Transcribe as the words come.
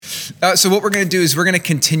So what we're going to do is we're going to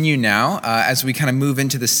continue now as we kind of move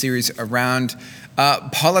into the series around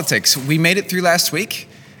politics. We made it through last week,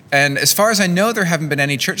 and as far as I know, there haven't been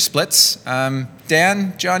any church splits.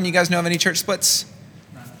 Dan, John, you guys know of any church splits?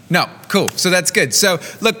 No, cool. So that's good. So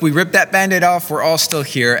look, we ripped that Band-Aid off. We're all still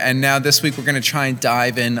here, and now this week we're going to try and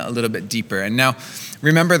dive in a little bit deeper. And now,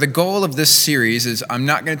 remember, the goal of this series is I'm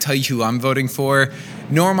not going to tell you who I'm voting for,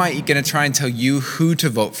 nor am I going to try and tell you who to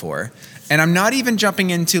vote for. And I'm not even jumping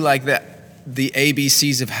into like the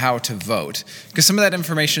ABCs of how to vote, because some of that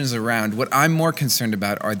information is around. What I'm more concerned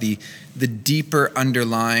about are the deeper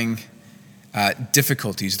underlying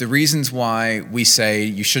difficulties, the reasons why we say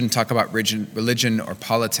you shouldn't talk about religion or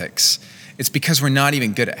politics. It's because we're not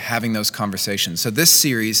even good at having those conversations. So this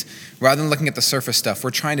series, rather than looking at the surface stuff,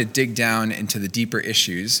 we're trying to dig down into the deeper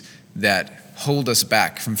issues that hold us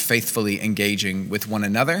back from faithfully engaging with one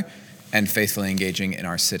another and faithfully engaging in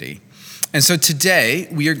our city. And so today,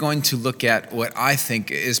 we are going to look at what I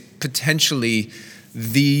think is potentially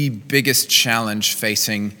the biggest challenge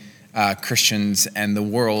facing Christians and the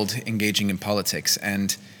world engaging in politics.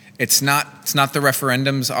 And it's not the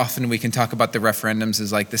referendums. Often we can talk about the referendums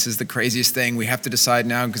as like, this is the craziest thing. We have to decide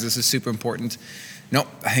now because this is super important. No,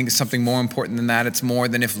 I think it's something more important than that. It's more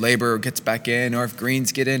than if Labor gets back in, or if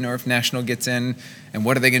Greens get in, or if National gets in. And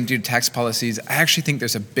what are they going to do to tax policies? I actually think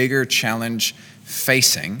there's a bigger challenge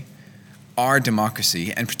facing our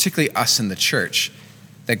democracy, and particularly us in the church,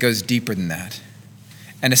 that goes deeper than that.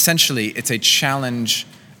 And essentially, it's a challenge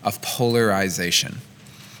of polarization.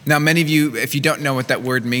 Now, many of you, if you don't know what that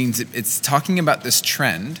word means, it's talking about this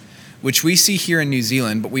trend, which we see here in New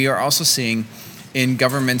Zealand, but we are also seeing in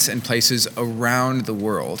governments and places around the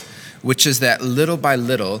world, which is that little by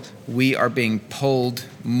little, we are being pulled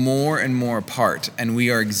more and more apart, and we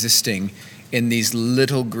are existing in these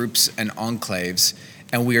little groups and enclaves,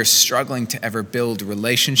 and we are struggling to ever build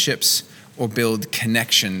relationships or build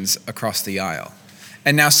connections across the aisle.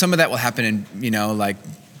 And now some of that will happen in, like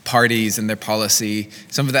parties and their policy.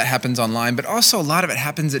 Some of that happens online, but also a lot of it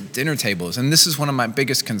happens at dinner tables. And this is one of my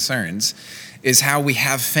biggest concerns, is how we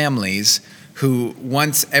have families who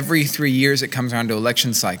once every 3 years it comes around to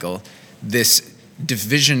election cycle, this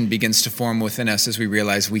division begins to form within us as we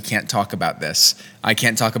realize we can't talk about this. I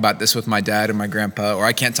can't talk about this with my dad or my grandpa, or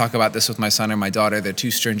I can't talk about this with my son or my daughter. They're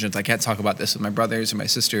too stringent. I can't talk about this with my brothers or my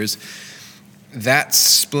sisters. That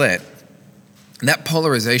split, that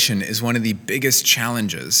polarization is one of the biggest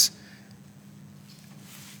challenges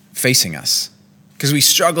facing us, because we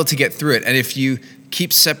struggle to get through it. And if you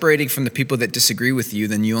keep separating from the people that disagree with you,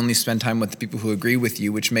 then you only spend time with the people who agree with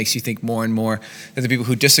you, which makes you think more and more that the people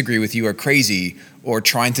who disagree with you are crazy or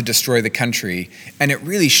trying to destroy the country. And it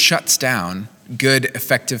really shuts down good,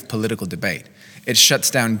 effective political debate. It shuts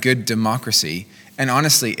down good democracy. And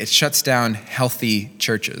honestly, it shuts down healthy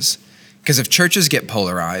churches. Because if churches get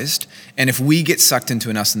polarized, and if we get sucked into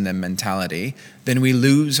an us and them mentality, then we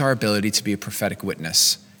lose our ability to be a prophetic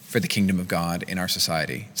witness for the kingdom of God in our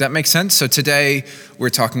society. Does that make sense? So today we're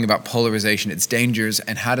talking about polarization, its dangers,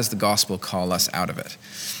 and how does the gospel call us out of it?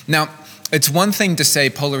 Now, it's one thing to say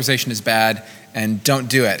polarization is bad and don't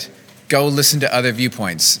do it. Go listen to other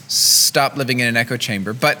viewpoints. Stop living in an echo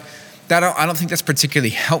chamber. But I don't think that's particularly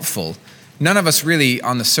helpful. None of us really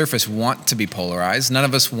on the surface want to be polarized. None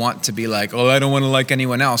of us want to be like, I don't want to like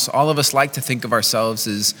anyone else. All of us like to think of ourselves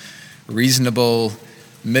as reasonable,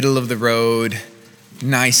 middle of the road,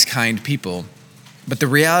 nice, kind people. But the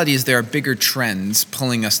reality is there are bigger trends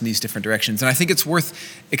pulling us in these different directions. And I think it's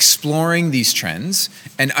worth exploring these trends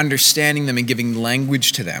and understanding them and giving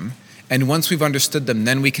language to them. And once we've understood them,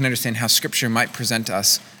 then we can understand how Scripture might present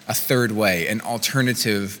us a third way, an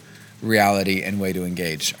alternative reality and way to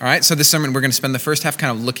engage. All right, so this sermon, we're going to spend the first half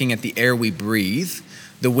kind of looking at the air we breathe,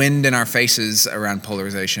 the wind in our faces around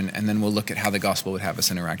polarization, and then we'll look at how the gospel would have us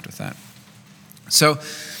interact with that. So,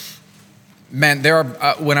 man, there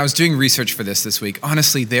are, when I was doing research for this week,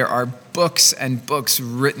 honestly, there are books and books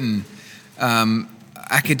written,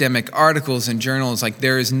 academic articles and journals. Like,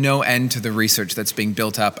 there is no end to the research that's being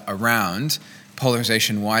built up around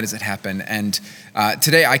polarization. Why does it happen? And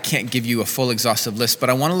today I can't give you a full exhaustive list, but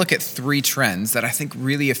I want to look at 3 trends that I think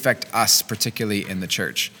really affect us, particularly in the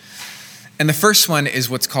church. And the first one is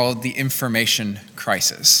what's called the information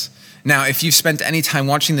crisis. Now, if you've spent any time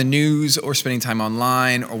watching the news or spending time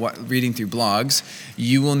online or reading through blogs,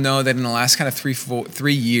 you will know that in the last kind of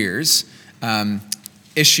 3 years,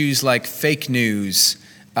 issues like fake news,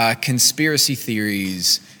 conspiracy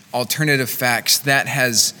theories, alternative facts, that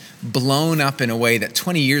has blown up in a way that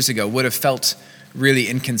 20 years ago would have felt really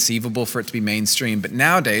inconceivable for it to be mainstream. But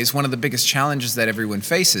nowadays, one of the biggest challenges that everyone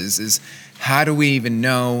faces is, how do we even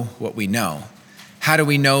know what we know? How do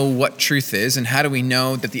we know what truth is, and how do we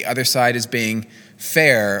know that the other side is being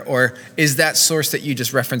fair? Or is that source that you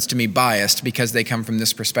just referenced to me biased because they come from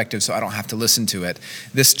this perspective so I don't have to listen to it?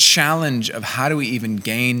 This challenge of how do we even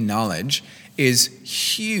gain knowledge is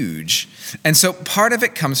huge. And so part of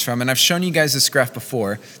it comes from, and I've shown you guys this graph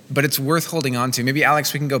before, but it's worth holding on to. Maybe,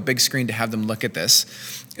 Alex, we can go big screen to have them look at this.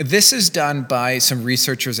 This is done by some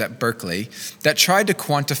researchers at Berkeley that tried to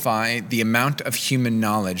quantify the amount of human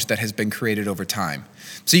knowledge that has been created over time.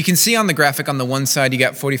 So you can see on the graphic on the one side, you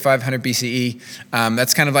got 4,500 BCE.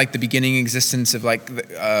 That's kind of like the beginning existence of like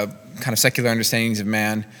kind of secular understandings of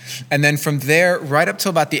man. And then from there, right up till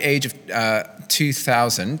about the age of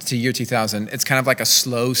 2000, to year 2000, it's kind of like a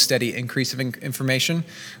slow, steady increase of information.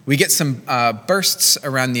 We get some bursts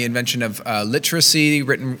around the invention of literacy,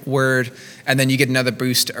 written word, and then you get another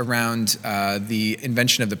boost around the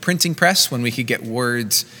invention of the printing press, when we could get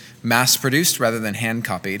words mass-produced rather than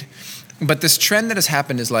hand-copied. But this trend that has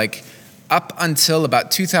happened is like up until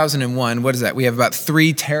about 2001, what is that? We have about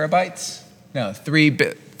 3 terabytes? No, 3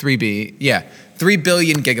 billion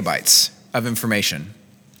gigabytes of information,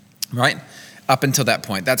 right? Up until that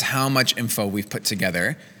point, that's how much info we've put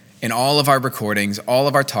together in all of our recordings, all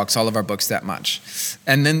of our talks, all of our books, that much.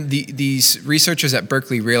 And then these researchers at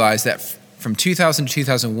Berkeley realized that from 2000 to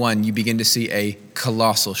 2001, you begin to see a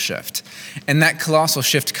colossal shift. And that colossal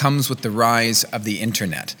shift comes with the rise of the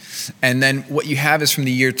internet. And then what you have is from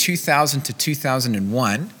the year 2000 to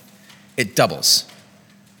 2001, it doubles.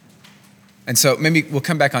 And so maybe we'll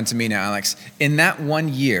come back onto me now, Alex. In that 1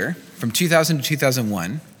 year, from 2000 to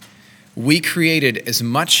 2001, we created as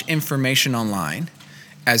much information online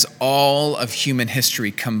as all of human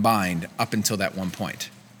history combined up until that one point.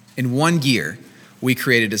 In 1 year, we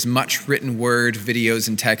created as much written word, videos,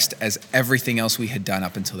 and text as everything else we had done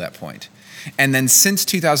up until that point. And then since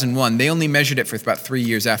 2001, they only measured it for about 3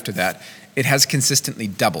 years after that, it has consistently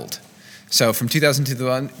doubled. So from 2000 to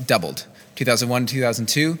 2001, doubled. 2001 to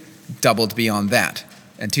 2002, doubled beyond that.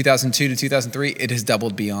 And 2002 to 2003, it has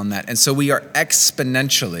doubled beyond that. And so we are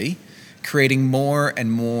exponentially creating more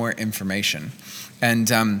and more information.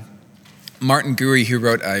 And Martin Gurry, who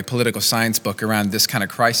wrote a political science book around this kind of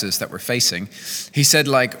crisis that we're facing, he said,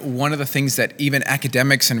 like, one of the things that even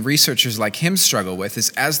academics and researchers like him struggle with is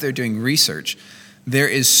as they're doing research, there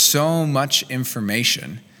is so much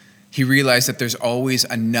information. He realized that there's always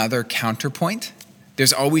another counterpoint.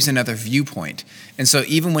 There's always another viewpoint. And so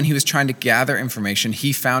even when he was trying to gather information,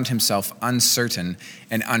 he found himself uncertain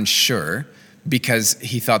and unsure because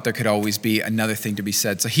he thought there could always be another thing to be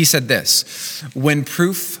said. So he said this: when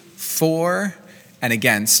proof for and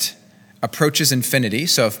against approaches infinity,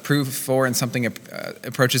 so if proof for and something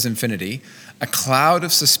approaches infinity, a cloud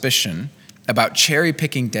of suspicion about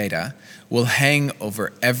cherry-picking data will hang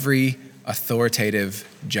over every authoritative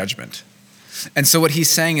judgment. And so what he's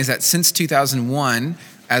saying is that since 2001,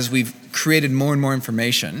 as we've created more and more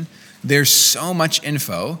information, there's so much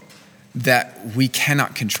info that we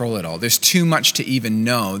cannot control it all. There's too much to even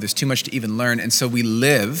know. There's too much to even learn. And so we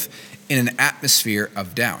live in an atmosphere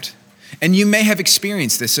of doubt. And you may have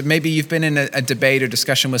experienced this. So maybe you've been in a debate or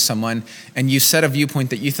discussion with someone and you set a viewpoint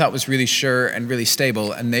that you thought was really sure and really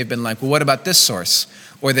stable, and they've been like, well, what about this source?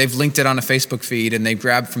 Or they've linked it on a Facebook feed and they've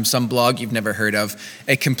grabbed from some blog you've never heard of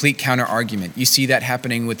a complete counter argument. You see that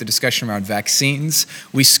happening with the discussion around vaccines.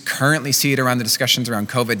 We currently see it around the discussions around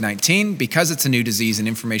COVID-19. Because it's a new disease and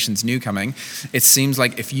information's new coming, it seems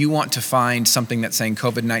like if you want to find something that's saying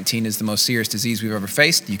COVID-19 is the most serious disease we've ever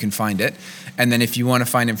faced, you can find it. And then if you want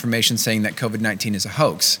to find information saying that COVID-19 is a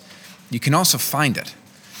hoax, you can also find it.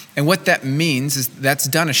 And what that means is that's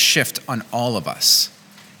done a shift on all of us.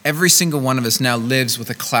 Every single one of us now lives with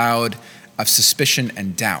a cloud of suspicion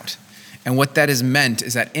and doubt. And what that has meant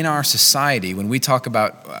is that in our society, when we talk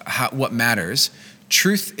about what matters,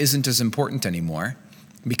 truth isn't as important anymore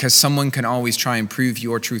because someone can always try and prove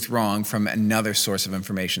your truth wrong from another source of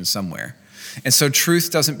information somewhere. And so truth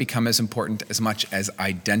doesn't become as important as much as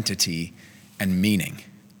identity and meaning.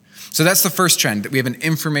 So that's the first trend, that we have an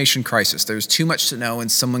information crisis. There's too much to know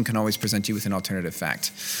and someone can always present you with an alternative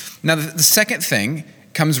fact. Now, the second thing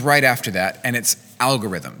comes right after that, and it's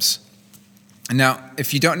algorithms. Now,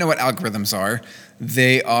 if you don't know what algorithms are,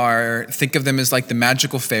 think of them as like the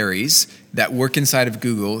magical fairies that work inside of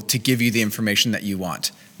Google to give you the information that you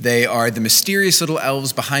want. They are the mysterious little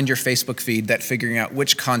elves behind your Facebook feed that figuring out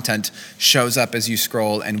which content shows up as you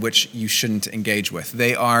scroll and which you shouldn't engage with.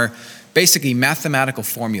 They are basically mathematical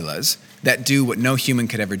formulas that do what no human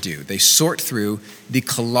could ever do. They sort through the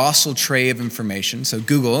colossal tray of information. So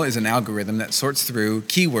Google is an algorithm that sorts through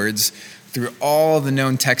keywords through all the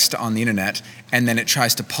known text on the internet, and then it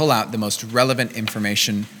tries to pull out the most relevant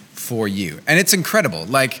information for you. And it's incredible.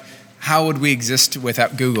 Like, how would we exist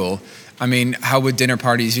without Google? I mean, how would dinner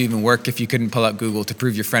parties even work if you couldn't pull up Google to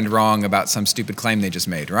prove your friend wrong about some stupid claim they just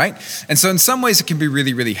made, right? And so in some ways it can be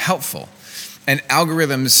really, really helpful. And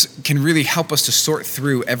algorithms can really help us to sort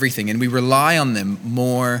through everything, and we rely on them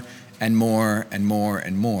more and more and more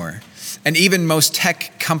and more. And even most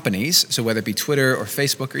tech companies, so whether it be Twitter or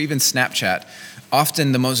Facebook or even Snapchat,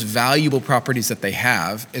 often the most valuable properties that they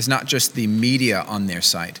have is not just the media on their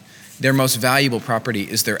site. Their most valuable property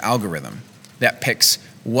is their algorithm that picks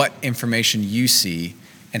what information you see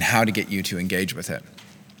and how to get you to engage with it.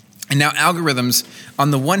 And now algorithms,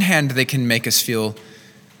 on the one hand, they can make us feel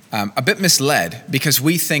a bit misled, because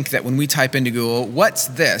we think that when we type into Google, what's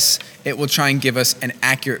this? It will try and give us an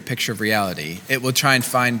accurate picture of reality. It will try and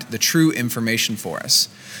find the true information for us.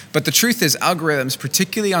 But the truth is, algorithms,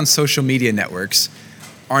 particularly on social media networks,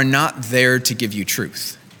 are not there to give you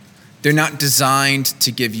truth. They're not designed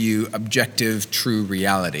to give you objective, true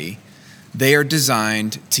reality. They are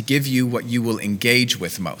designed to give you what you will engage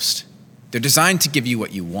with most. They're designed to give you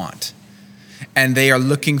what you want. And they are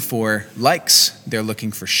looking for likes, they're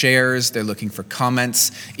looking for shares, they're looking for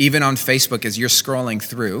comments. Even on Facebook, as you're scrolling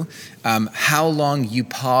through, how long you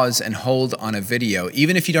pause and hold on a video,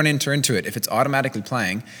 even if you don't enter into it, if it's automatically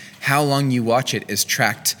playing, how long you watch it is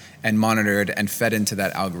tracked and monitored and fed into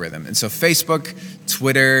that algorithm. And so Facebook,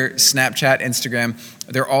 Twitter, Snapchat, Instagram,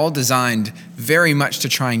 they're all designed very much to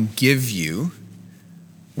try and give you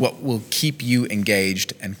what will keep you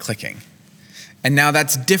engaged and clicking. And now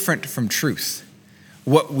that's different from truth.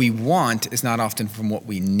 What we want is not often from what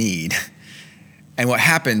we need. And what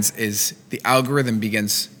happens is the algorithm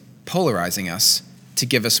begins polarizing us to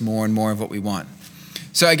give us more and more of what we want.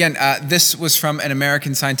 So again, this was from an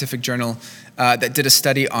American scientific journal that did a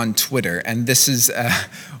study on Twitter, and this is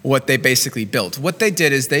what they basically built. What they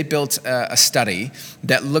did is they built a study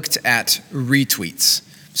that looked at retweets.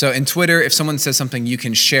 So in Twitter, if someone says something, you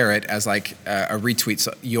can share it as like a retweet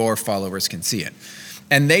so your followers can see it.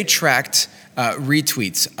 And they tracked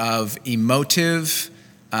retweets of emotive,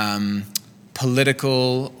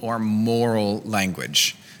 political, or moral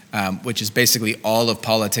language, which is basically all of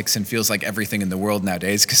politics and feels like everything in the world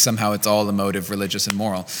nowadays, because somehow it's all emotive, religious, and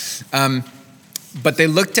moral. But they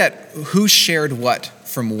looked at who shared what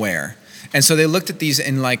from where. And so they looked at these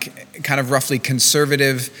in like kind of roughly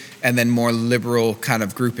conservative and then more liberal kind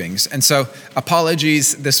of groupings. And so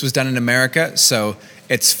apologies, this was done in America, so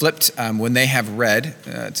it's flipped. When they have red,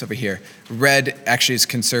 it's over here, red actually is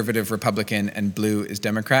conservative Republican and blue is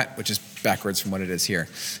Democrat, which is backwards from what it is here.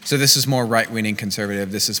 So this is more right-leaning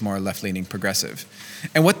conservative, this is more left-leaning progressive.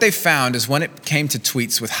 And what they found is when it came to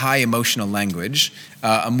tweets with high emotional language,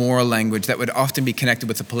 a moral language that would often be connected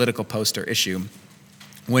with a political post or issue,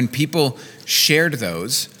 when people shared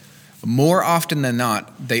those, more often than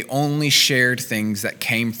not, they only shared things that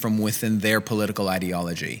came from within their political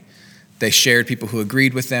ideology. They shared people who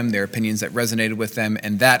agreed with them, their opinions that resonated with them,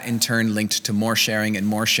 and that in turn linked to more sharing and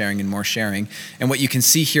more sharing and more sharing. And what you can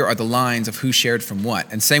see here are the lines of who shared from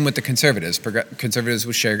what. And same with the conservatives. Conservatives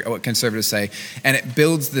will share what conservatives say, and it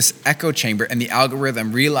builds this echo chamber, and the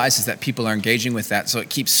algorithm realizes that people are engaging with that, so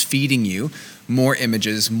it keeps feeding you more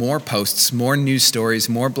images, more posts, more news stories,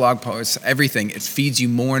 more blog posts, everything. It feeds you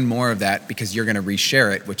more and more of that because you're going to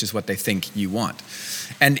reshare it, which is what they think you want.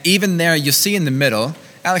 And even there, you'll see in the middle,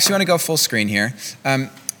 Alex, you want to go full screen here?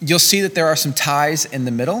 You'll see that there are some ties in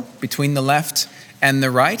the middle between the left and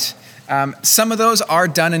the right. Some of those are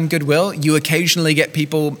done in goodwill. You occasionally get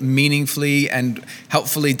people meaningfully and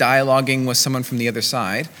helpfully dialoguing with someone from the other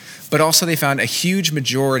side. But also they found a huge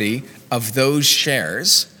majority of those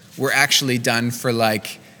shares were actually done for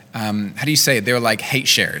like, how do you say it? They're like hate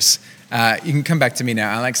shares. You can come back to me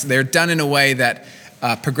now, Alex. They're done in a way that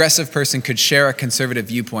a progressive person could share a conservative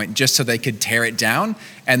viewpoint just so they could tear it down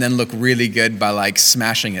and then look really good by like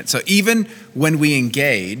smashing it. So even when we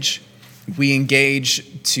engage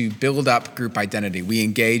to build up group identity. We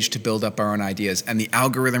engage to build up our own ideas, and the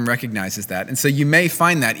algorithm recognizes that. And so you may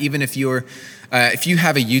find that even if you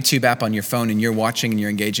have a YouTube app on your phone and you're watching and you're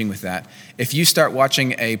engaging with that, if you start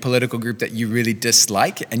watching a political group that you really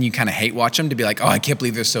dislike and you kind of hate watch them to be like, oh, I can't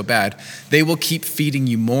believe they're so bad, they will keep feeding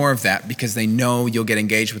you more of that because they know you'll get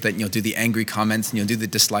engaged with it and you'll do the angry comments and you'll do the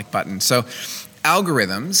dislike button. So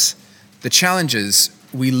algorithms, the challenge is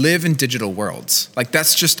we live in digital worlds. Like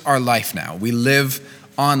that's just our life now. We live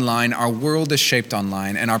online, our world is shaped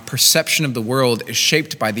online, and our perception of the world is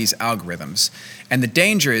shaped by these algorithms. And the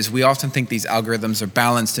danger is we often think these algorithms are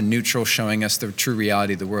balanced and neutral, showing us the true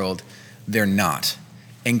reality of the world. They're not.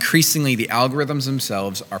 Increasingly, the algorithms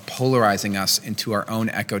themselves are polarizing us into our own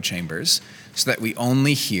echo chambers so that we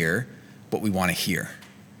only hear what we want to hear.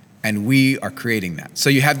 And we are creating that. So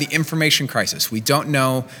you have the information crisis. We don't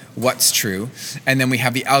know what's true. And then we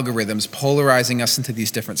have the algorithms polarizing us into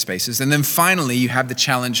these different spaces. And then finally, you have the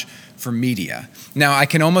challenge for media. Now, I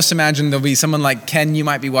can almost imagine there'll be someone like Ken, you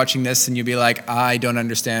might be watching this, and you'll be like, I don't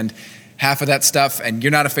understand half of that stuff, and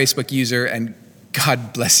you're not a Facebook user, and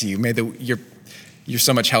God bless you. You're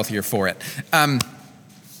so much healthier for it.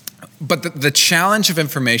 But the challenge of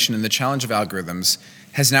information and the challenge of algorithms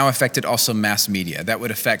has now affected also mass media. That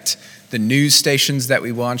would affect the news stations that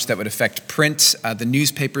we watch, that would affect print, the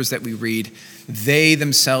newspapers that we read. They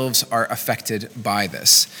themselves are affected by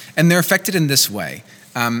this. And they're affected in this way.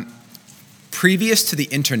 Previous to the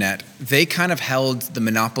internet, they kind of held the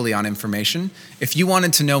monopoly on information. If you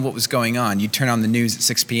wanted to know what was going on, you'd turn on the news at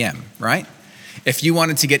 6 p.m., right? If you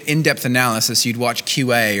wanted to get in-depth analysis, you'd watch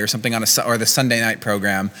QA or something or the Sunday night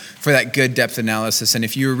program for that good depth analysis. And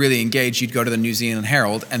if you were really engaged, you'd go to the New Zealand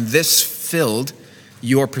Herald, and this filled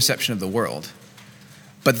your perception of the world.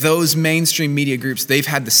 But those mainstream media groups, they've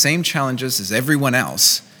had the same challenges as everyone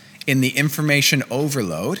else. In the information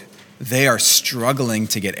overload, they are struggling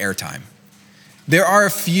to get airtime. There are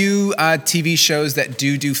a few TV shows that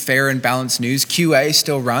do fair and balanced news. QA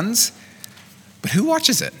still runs, but who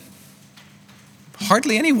watches it?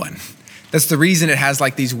 Hardly anyone. That's the reason it has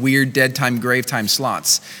like these weird dead time, grave time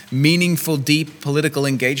slots. Meaningful, deep political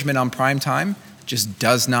engagement on prime time just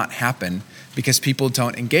does not happen because people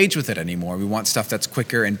don't engage with it anymore. We want stuff that's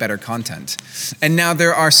quicker and better content. And now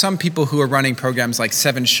there are some people who are running programs like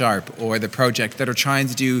 7 Sharp or The Project that are trying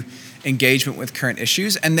to do engagement with current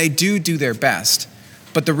issues, and they do their best.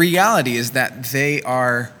 But the reality is that they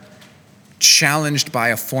are challenged by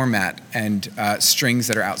a format and strings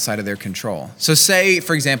that are outside of their control. So say,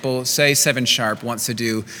 for example, 7 Sharp wants to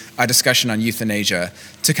do a discussion on euthanasia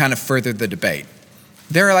to kind of further the debate.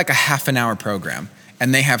 They're like a half an hour program,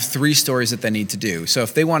 and they have 3 stories that they need to do. So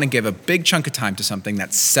if they want to give a big chunk of time to something,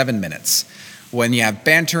 that's 7 minutes. When you have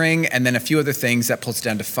bantering and then a few other things, that pulls it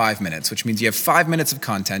down to 5 minutes, which means you have 5 minutes of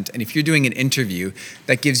content. And if you're doing an interview,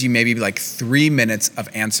 that gives you maybe like 3 minutes of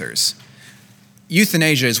answers.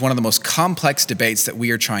 Euthanasia is one of the most complex debates that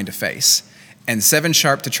we are trying to face. And 7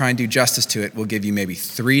 Sharp, to try and do justice to it, will give you maybe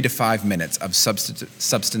 3 to 5 minutes of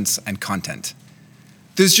substance and content.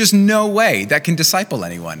 There's just no way that can disciple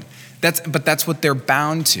anyone. But that's what they're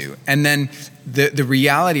bound to. And then the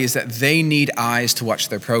reality is that they need eyes to watch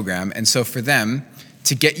their program. And so for them,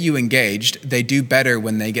 to get you engaged, they do better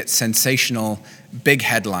when they get sensational, big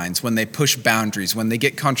headlines, when they push boundaries, when they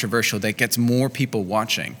get controversial, that gets more people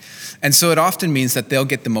watching. And so it often means that they'll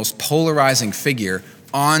get the most polarizing figure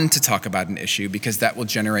on to talk about an issue because that will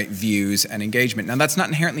generate views and engagement. Now, that's not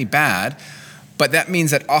inherently bad, but that means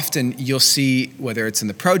that often you'll see, whether it's in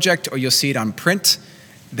the project or you'll see it on print,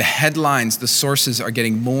 the headlines, the sources are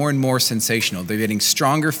getting more and more sensational. They're getting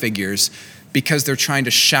stronger figures because they're trying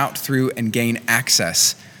to shout through and gain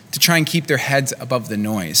access to try and keep their heads above the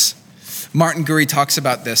noise. Martin Gurry talks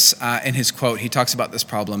about this in his quote. He talks about this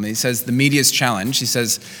problem. He says, the media's challenge, he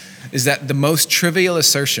says, is that the most trivial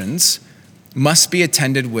assertions must be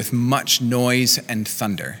attended with much noise and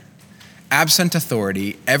thunder. Absent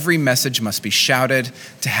authority, every message must be shouted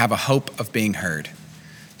to have a hope of being heard.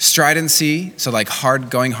 Stridency, so like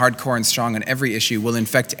going hardcore and strong on every issue, will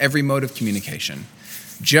infect every mode of communication.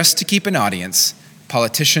 Just to keep an audience,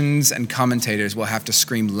 politicians and commentators will have to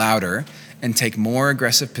scream louder and take more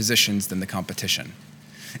aggressive positions than the competition.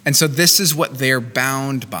 And so this is what they're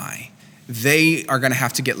bound by. They are going to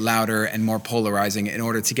have to get louder and more polarizing in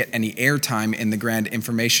order to get any airtime in the grand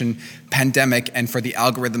information pandemic and for the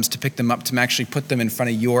algorithms to pick them up to actually put them in front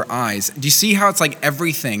of your eyes. Do you see how it's like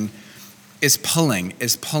everything is pulling,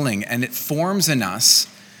 and it forms in us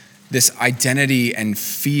this identity and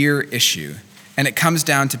fear issue. And it comes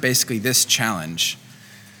down to basically this challenge,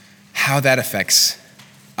 how that affects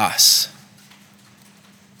us.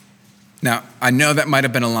 Now, I know that might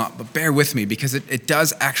have been a lot, but bear with me because it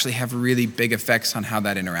does actually have really big effects on how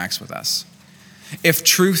that interacts with us. If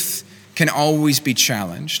truth can always be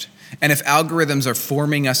challenged, and if algorithms are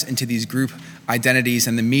forming us into these group identities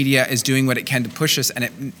and the media is doing what it can to push us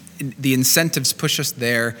and the incentives push us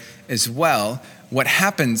there as well, what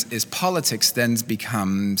happens is politics then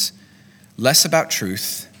becomes less about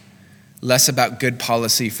truth, less about good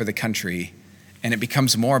policy for the country, and it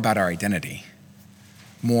becomes more about our identity,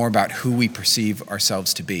 more about who we perceive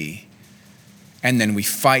ourselves to be. And then we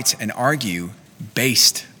fight and argue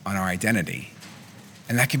based on our identity.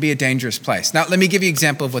 And that can be a dangerous place. Now, let me give you an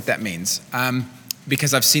example of what that means,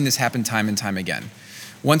 because I've seen this happen time and time again.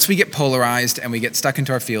 Once we get polarized and we get stuck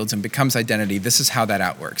into our fields and becomes identity, this is how that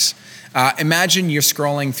outworks. Imagine you're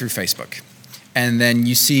scrolling through Facebook, and then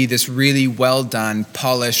you see this really well done,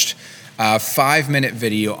 polished 5-minute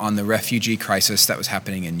video on the refugee crisis that was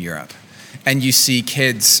happening in Europe. And you see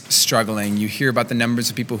kids struggling, you hear about the numbers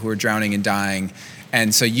of people who are drowning and dying,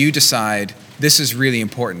 and so you decide this is really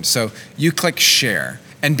important. So you click share.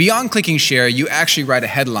 And beyond clicking share, you actually write a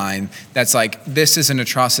headline that's like, this is an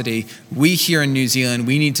atrocity. We here in New Zealand,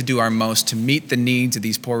 we need to do our most to meet the needs of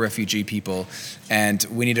these poor refugee people, and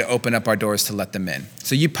we need to open up our doors to let them in.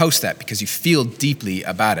 So you post that because you feel deeply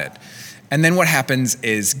about it. And then what happens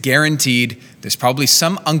is guaranteed, there's probably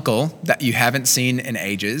some uncle that you haven't seen in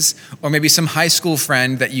ages, or maybe some high school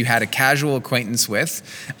friend that you had a casual acquaintance with,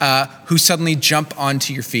 who suddenly jump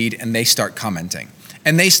onto your feed and they start commenting.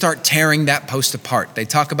 And they start tearing that post apart. They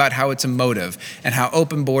talk about how it's emotive and how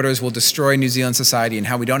open borders will destroy New Zealand society and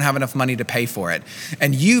how we don't have enough money to pay for it.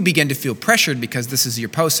 And you begin to feel pressured because this is your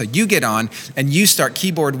post. So you get on and you start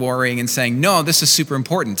keyboard warring and saying, no, this is super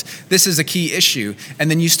important. This is a key issue. And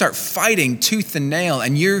then you start fighting tooth and nail,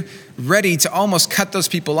 and you're ready to almost cut those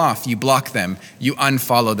people off. You block them, you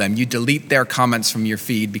unfollow them, you delete their comments from your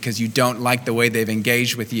feed because you don't like the way they've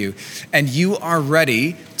engaged with you. And you are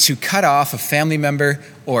ready to cut off a family member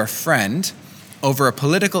or a friend over a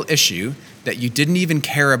political issue that you didn't even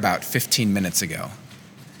care about 15 minutes ago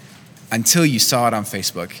until you saw it on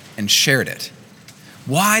Facebook and shared it.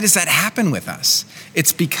 Why does that happen with us?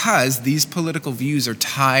 It's because these political views are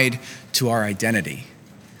tied to our identity.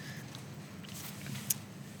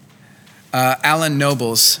 Alan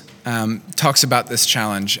Nobles talks about this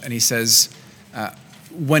challenge, and he says,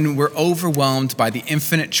 when we're overwhelmed by the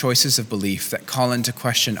infinite choices of belief that call into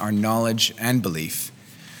question our knowledge and belief,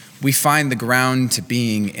 we find the ground to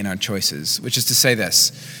being in our choices, which is to say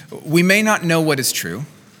this: we may not know what is true,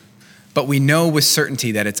 but we know with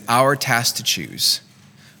certainty that it's our task to choose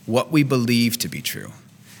what we believe to be true.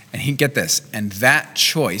 And get this, and that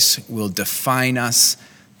choice will define us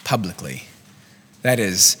publicly. That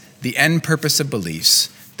is, the end purpose of beliefs,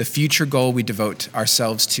 the future goal we devote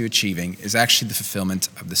ourselves to achieving, is actually the fulfillment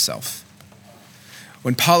of the self.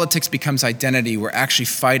 When politics becomes identity, we're actually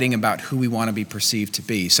fighting about who we want to be perceived to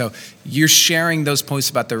be. So you're sharing those posts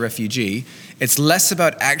about the refugee. It's less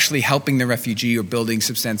about actually helping the refugee or building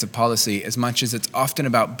substantive policy as much as it's often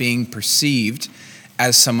about being perceived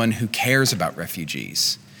as someone who cares about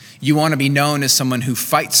refugees. You want to be known as someone who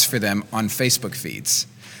fights for them on Facebook feeds.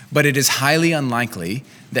 But it is highly unlikely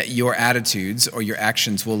that your attitudes or your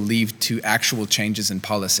actions will lead to actual changes in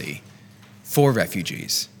policy for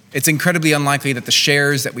refugees. It's incredibly unlikely that the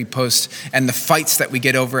shares that we post and the fights that we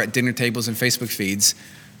get over at dinner tables and Facebook feeds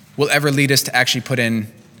will ever lead us to actually put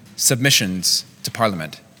in submissions to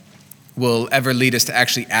Parliament, will ever lead us to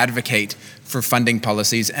actually advocate for funding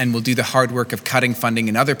policies, and will do the hard work of cutting funding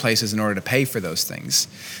in other places in order to pay for those things.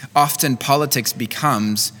 Often politics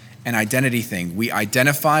becomes an identity thing. We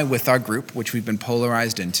identify with our group, which we've been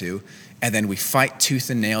polarized into, and then we fight tooth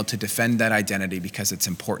and nail to defend that identity because it's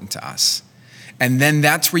important to us. And then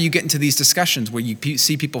that's where you get into these discussions where you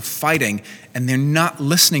see people fighting and they're not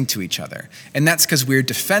listening to each other. And that's because we're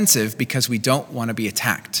defensive because we don't want to be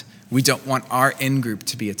attacked. We don't want our in-group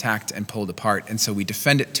to be attacked and pulled apart. And so we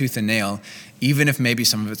defend it tooth and nail, even if maybe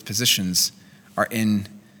some of its positions are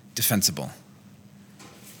indefensible.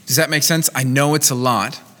 Does that make sense? I know it's a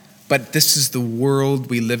lot, but this is the world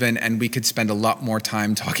we live in, and we could spend a lot more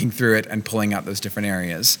time talking through it and pulling out those different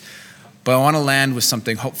areas. But I want to land with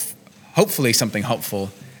something hopefully something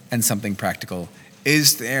hopeful and something practical.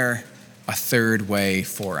 Is there a third way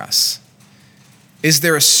for us? Is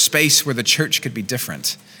there a space where the church could be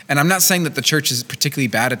different? And I'm not saying that the church is particularly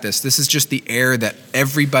bad at this. This is just the air that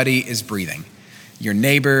everybody is breathing. Your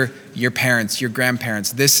neighbor, your parents, your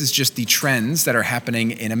grandparents. This is just the trends that are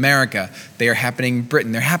happening in America. They are happening in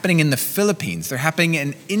Britain. They're happening in the Philippines. They're happening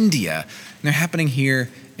in India. And they're happening here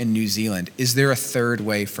in New Zealand. Is there a third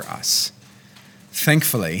way for us?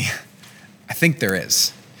 Thankfully, I think there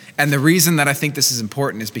is. And the reason that I think this is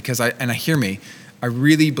important is because I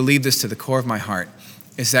really believe this to the core of my heart,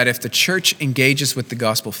 is that if the church engages with the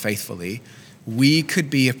gospel faithfully, we could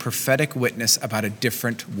be a prophetic witness about a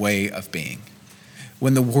different way of being.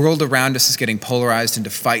 When the world around us is getting polarized into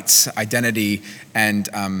fights, identity, and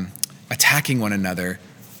attacking one another,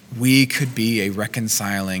 we could be a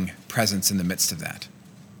reconciling presence in the midst of that.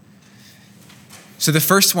 So the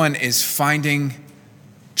first one is finding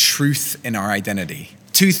truth in our identity.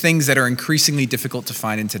 Two things that are increasingly difficult to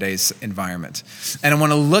find in today's environment. And I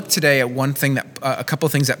want to look today at a couple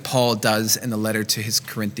of things that Paul does in the letter to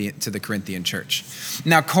the Corinthian church.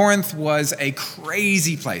 Now, Corinth was a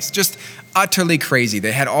crazy place, just utterly crazy.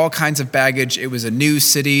 They had all kinds of baggage. It was a new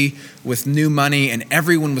city with new money, and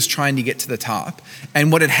everyone was trying to get to the top.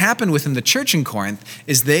 And what had happened within the church in Corinth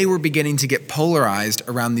is they were beginning to get polarized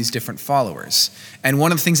around these different followers. And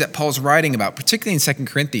one of the things that Paul's writing about, particularly in 2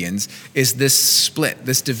 Corinthians, is this split,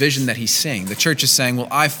 this division that he's seeing. The church is saying, well,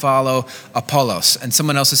 I follow Apollos. And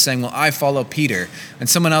someone else is saying, well, I follow Peter. And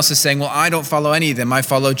someone else is saying, well, I don't follow any of them. I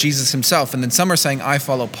follow Jesus himself. And then some are saying, I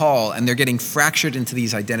follow Paul. And they're getting fractured into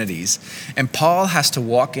these identities. And Paul has to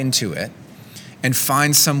walk into it and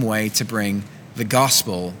find some way to bring the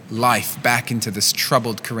gospel life back into this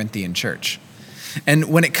troubled Corinthian church. And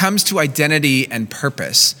when it comes to identity and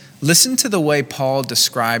purpose, listen to the way Paul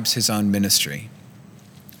describes his own ministry.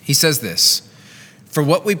 He says this, "For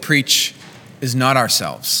what we preach is not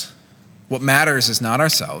ourselves. What matters is not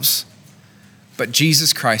ourselves, but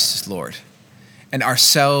Jesus Christ is Lord, and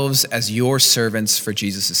ourselves as your servants for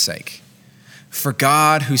Jesus' sake. For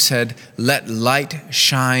God, who said, 'Let light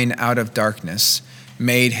shine out of darkness,'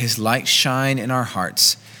 made his light shine in our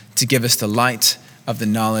hearts to give us the light of the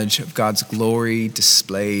knowledge of God's glory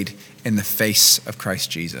displayed in the face of Christ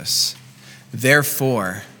Jesus.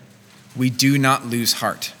 Therefore, we do not lose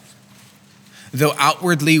heart. Though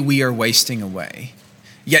outwardly we are wasting away,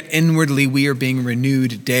 yet inwardly we are being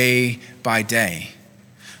renewed day by day.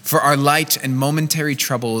 For our light and momentary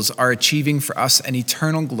troubles are achieving for us an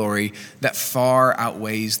eternal glory that far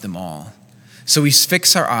outweighs them all. So we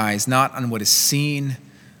fix our eyes not on what is seen,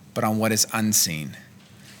 but on what is unseen.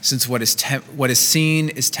 Since what is seen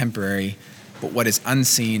is temporary, but what is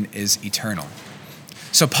unseen is eternal."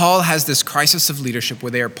 So Paul has this crisis of leadership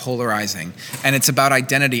where they are polarizing, and it's about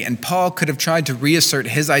identity. And Paul could have tried to reassert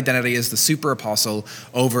his identity as the super apostle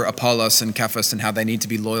over Apollos and Cephas and how they need to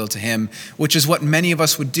be loyal to him, which is what many of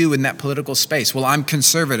us would do in that political space. Well, I'm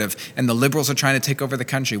conservative, and the liberals are trying to take over the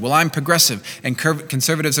country. Well, I'm progressive, and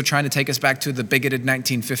conservatives are trying to take us back to the bigoted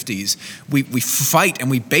 1950s. We fight,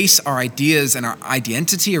 and we base our ideas and our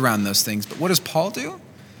identity around those things. But what does Paul do?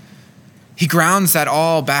 He grounds that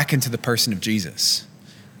all back into the person of Jesus.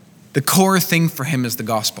 The core thing for him is the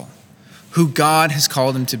gospel, who God has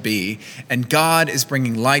called him to be, and God is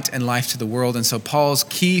bringing light and life to the world. And so Paul's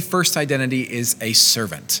key first identity is a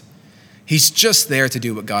servant. He's just there to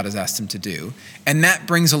do what God has asked him to do, and that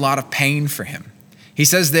brings a lot of pain for him. He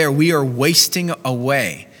says there, we are wasting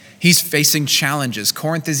away. He's facing challenges.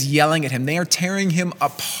 Corinth is yelling at him. They are tearing him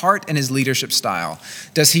apart in his leadership style.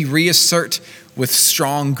 Does he reassert with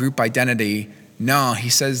strong group identity? No, he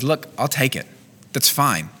says, look, I'll take it. That's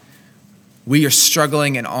fine. We are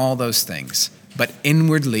struggling in all those things, but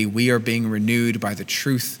inwardly we are being renewed by the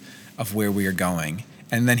truth of where we are going.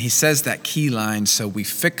 And then he says that key line, so we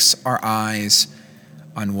fix our eyes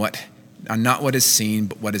on not what is seen,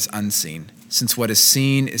 but what is unseen. Since what is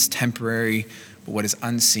seen is temporary, but what is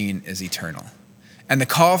unseen is eternal. And the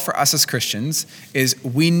call for us as Christians is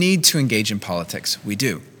we need to engage in politics. We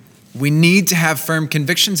do. We need to have firm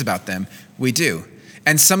convictions about them. We do.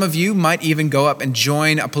 And some of you might even go up and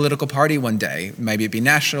join a political party one day. Maybe it be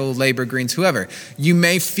National, Labor, Greens, whoever. You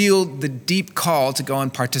may feel the deep call to go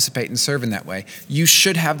and participate and serve in that way. You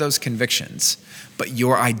should have those convictions, but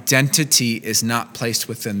your identity is not placed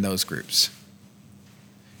within those groups.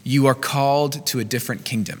 You are called to a different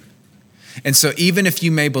kingdom. And so even if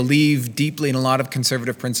you may believe deeply in a lot of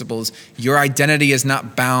conservative principles, your identity is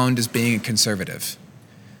not bound as being a conservative.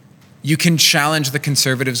 You can challenge the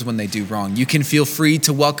conservatives when they do wrong. You can feel free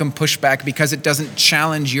to welcome pushback because it doesn't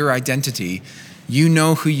challenge your identity. You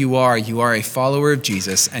know who you are. You are a follower of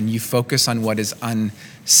Jesus, and you focus on what is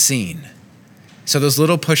unseen. So those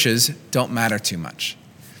little pushes don't matter too much.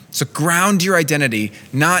 So ground your identity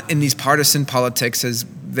not in these partisan politics as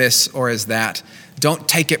this or as that. Don't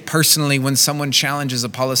take it personally when someone challenges a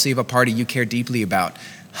policy of a party you care deeply about.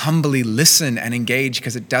 Humbly listen and engage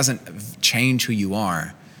because it doesn't change who you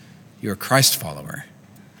are. You're a Christ follower.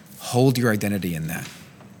 Hold your identity in that.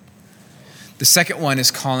 The second one is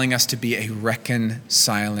calling us to be a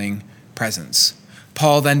reconciling presence.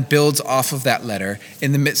 Paul then builds off of that letter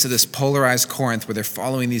in the midst of this polarized Corinth where they're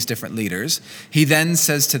following these different leaders. He then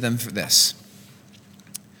says to them this,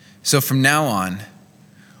 "So from now on,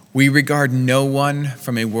 we regard no one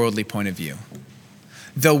from a worldly point of view.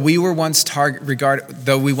 Though we once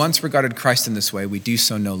regarded Christ in this way, we do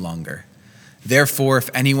so no longer. Therefore, if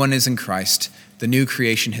anyone is in Christ, the new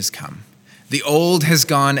creation has come. The old has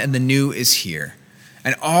gone and the new is here.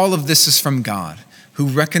 And all of this is from God, who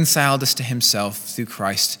reconciled us to himself through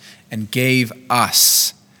Christ and gave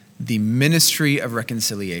us the ministry of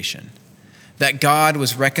reconciliation. That God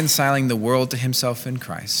was reconciling the world to himself in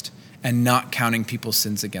Christ and not counting people's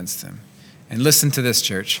sins against them." And listen to this,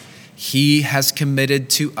 church. "He has committed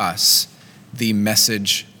to us the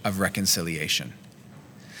message of reconciliation.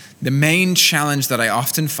 The main challenge that I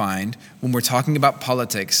often find when we're talking about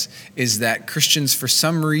politics is that Christians, for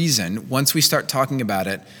some reason, once we start talking about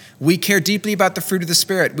it, we care deeply about the fruit of the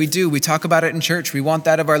Spirit. We do. We talk about it in church. We want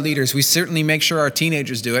that of our leaders. We certainly make sure our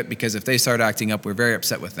teenagers do it, because if they start acting up, we're very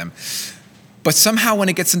upset with them. But somehow when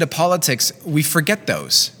it gets into politics, we forget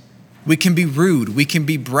those. We can be rude. We can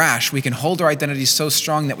be brash. We can hold our identity so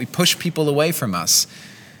strong that we push people away from us.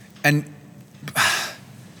 And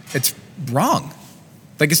it's wrong.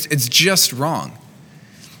 Like, it's just wrong.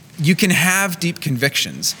 You can have deep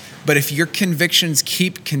convictions, but if your convictions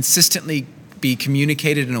keep consistently be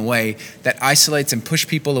communicated in a way that isolates and push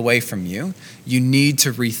people away from you, you need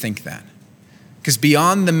to rethink that. Because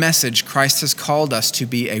beyond the message, Christ has called us to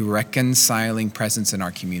be a reconciling presence in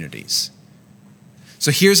our communities.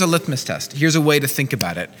 So here's a litmus test. Here's a way to think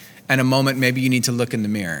about it. And a moment maybe you need to look in the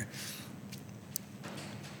mirror.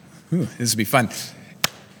 This would be fun.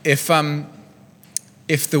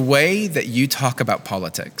 If the way that you talk about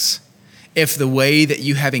politics, if the way that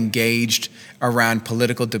you have engaged around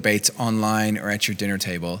political debates online or at your dinner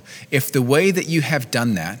table, if the way that you have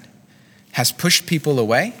done that has pushed people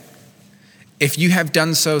away, if you have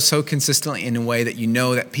done so consistently in a way that you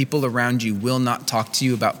know that people around you will not talk to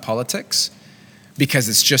you about politics because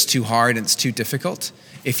it's just too hard and it's too difficult,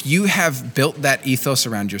 if you have built that ethos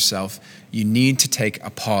around yourself, you need to take a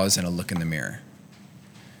pause and a look in the mirror.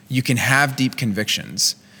 You can have deep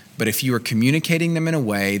convictions, but if you are communicating them in a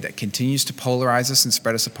way that continues to polarize us and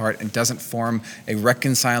spread us apart and doesn't form a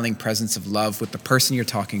reconciling presence of love with the person you're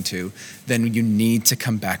talking to, then you need to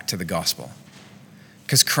come back to the gospel.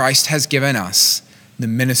 Because Christ has given us the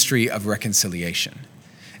ministry of reconciliation.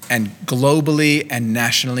 And globally and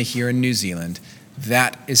nationally here in New Zealand,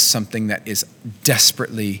 that is something that is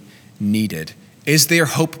desperately needed. Is there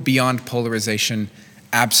hope beyond polarization?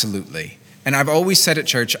 Absolutely. And I've always said at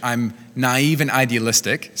church, I'm naive and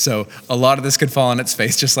idealistic, so a lot of this could fall on its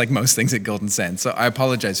face, just like most things at Golden Sand. So I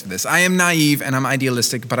apologize for this. I am naive and I'm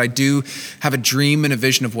idealistic, but I do have a dream and a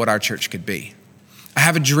vision of what our church could be. I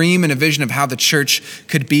have a dream and a vision of how the church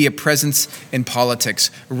could be a presence in politics,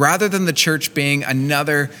 rather than the church being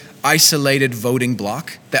another isolated voting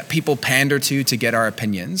bloc that people pander to get our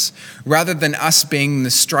opinions, rather than us being the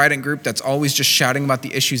strident group that's always just shouting about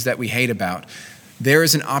the issues that we hate about. There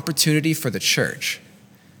is an opportunity for the church,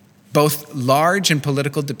 both large in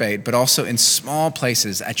political debate, but also in small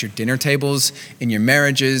places, at your dinner tables, in your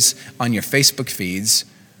marriages, on your Facebook feeds.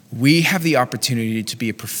 We have the opportunity to be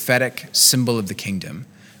a prophetic symbol of the kingdom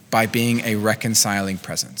by being a reconciling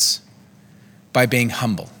presence, by being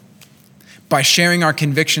humble, by sharing our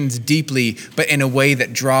convictions deeply, but in a way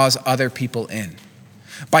that draws other people in,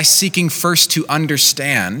 by seeking first to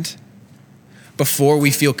understand before we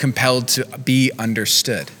feel compelled to be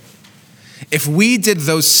understood. If we did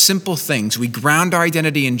those simple things, we ground our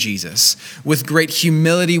identity in Jesus, with great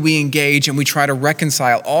humility we engage and we try to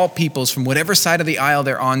reconcile all peoples from whatever side of the aisle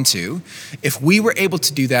they're on to, if we were able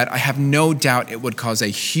to do that, I have no doubt it would cause a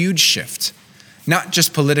huge shift, not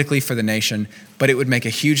just politically for the nation, but it would make a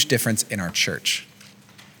huge difference in our church.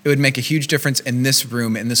 It would make a huge difference in this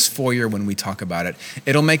room, in this foyer when we talk about it.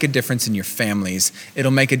 It'll make a difference in your families. It'll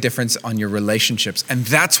make a difference on your relationships. And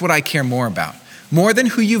that's what I care more about. More than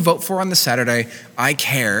who you vote for on the Saturday, I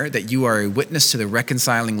care that you are a witness to the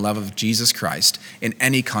reconciling love of Jesus Christ in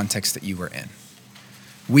any context that you are in.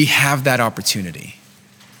 We have that opportunity,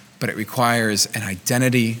 but it requires an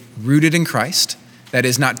identity rooted in Christ that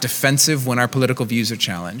is not defensive when our political views are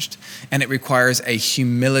challenged, and it requires a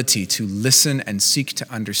humility to listen and seek to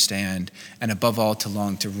understand, and above all, to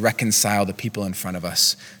long to reconcile the people in front of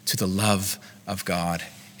us to the love of God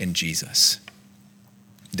in Jesus.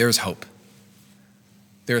 There is hope.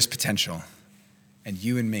 There is potential, and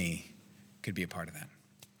you and me could be a part of that.